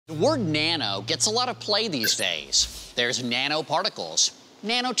The word nano gets a lot of play these days. There's nanoparticles,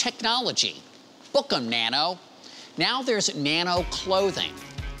 nanotechnology. Book 'em, nano. Now there's nano clothing.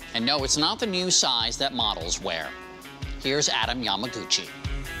 And no, it's not the new size that models wear. Here's Adam Yamaguchi.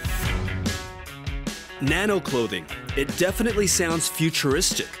 Nano clothing. It definitely sounds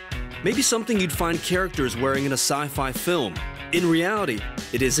futuristic. Maybe something you'd find characters wearing in a sci-fi film. In reality,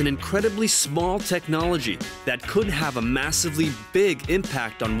 it is an incredibly small technology that could have a massively big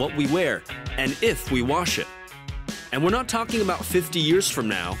impact on what we wear and if we wash it. And we're not talking about 50 years from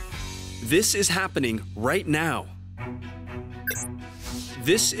now. This is happening right now.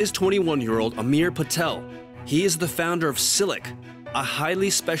 This is 21-year-old Amir Patel. He is the founder of Silic, a highly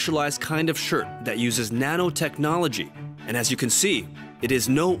specialized kind of shirt that uses nanotechnology. And as you can see, it is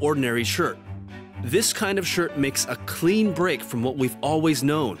no ordinary shirt. This kind of shirt makes a clean break from what we've always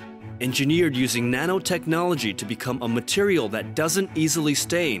known, engineered using nanotechnology to become a material that doesn't easily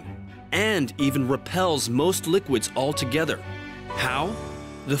stain and even repels most liquids altogether. How?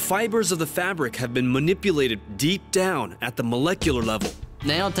 The fibers of the fabric have been manipulated deep down at the molecular level.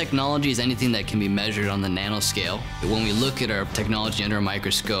 Nanotechnology is anything that can be measured on the nanoscale. When we look at our technology under a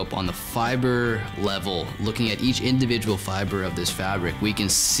microscope on the fiber level, looking at each individual fiber of this fabric, we can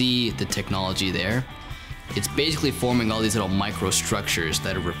see the technology there. It's basically forming all these little microstructures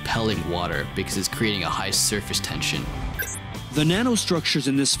that are repelling water because it's creating a high surface tension. The nanostructures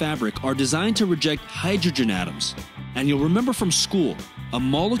in this fabric are designed to reject hydrogen atoms. And you'll remember from school, a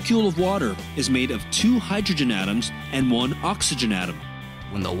molecule of water is made of 2 hydrogen atoms and 1 oxygen atom.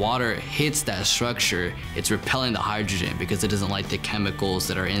 When the water hits that structure, it's repelling the hydrogen because it doesn't like the chemicals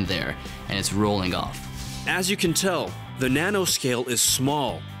that are in there, and it's rolling off. As you can tell, the nanoscale is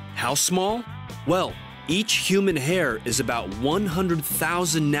small. How small? Well, each human hair is about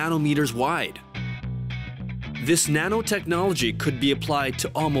 100,000 nanometers wide. This nanotechnology could be applied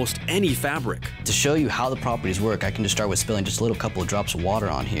to almost any fabric. To show you how the properties work, I can just start with spilling just a little couple of drops of water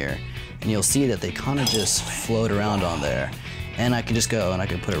on here, and you'll see that they kind of just float around on there. And I can just go and I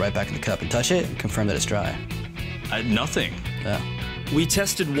can put it right back in the cup and touch it and confirm that it's dry. Nothing. Yeah. We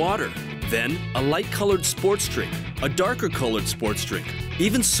tested water, then a light-colored sports drink, a darker-colored sports drink,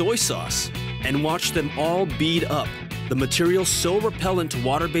 even soy sauce, and watched them all bead up. The material's so repellent to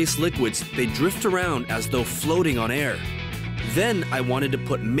water-based liquids, they drift around as though floating on air. Then I wanted to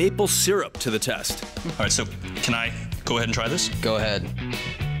put maple syrup to the test. All right, so can I go ahead and try this? Go ahead.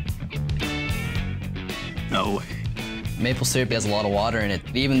 No way. Maple syrup has a lot of water in it.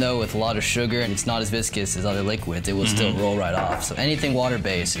 Even though with a lot of sugar and it's not as viscous as other liquids, it will still roll right off. So anything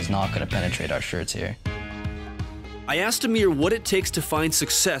water-based is not going to penetrate our shirts here. I asked Amir what it takes to find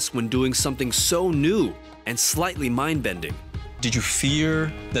success when doing something so new and slightly mind-bending. Did you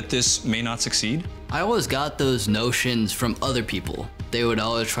fear that this may not succeed? I always got those notions from other people. They would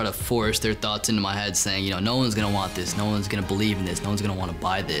always try to force their thoughts into my head saying, you know, no one's gonna want this, no one's gonna believe in this, no one's gonna wanna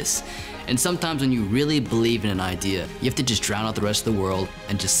buy this. And sometimes when you really believe in an idea, you have to just drown out the rest of the world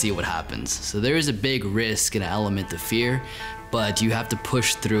and just see what happens. So there is a big risk and an element of fear, but you have to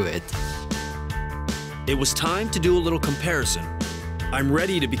push through it. It was time to do a little comparison. I'm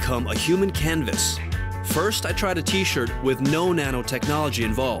ready to become a human canvas. First, I tried a t-shirt with no nanotechnology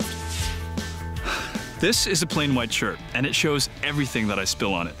involved. This is a plain white shirt, and it shows everything that I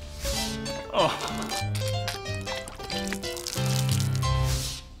spill on it. Oh.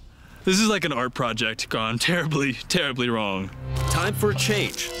 This is like an art project gone terribly, terribly wrong. Time for a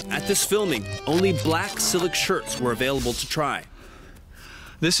change. At this filming, only black Silic shirts were available to try.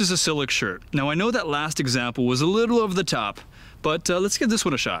 This is a Silic shirt. Now, I know that last example was a little over the top, but let's give this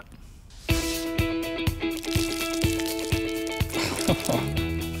one a shot.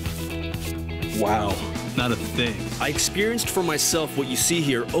 Wow. Not a thing. I experienced for myself what you see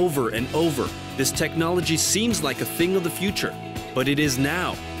here over and over. This technology seems like a thing of the future, but it is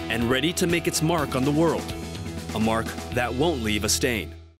now and ready to make its mark on the world. A mark that won't leave a stain.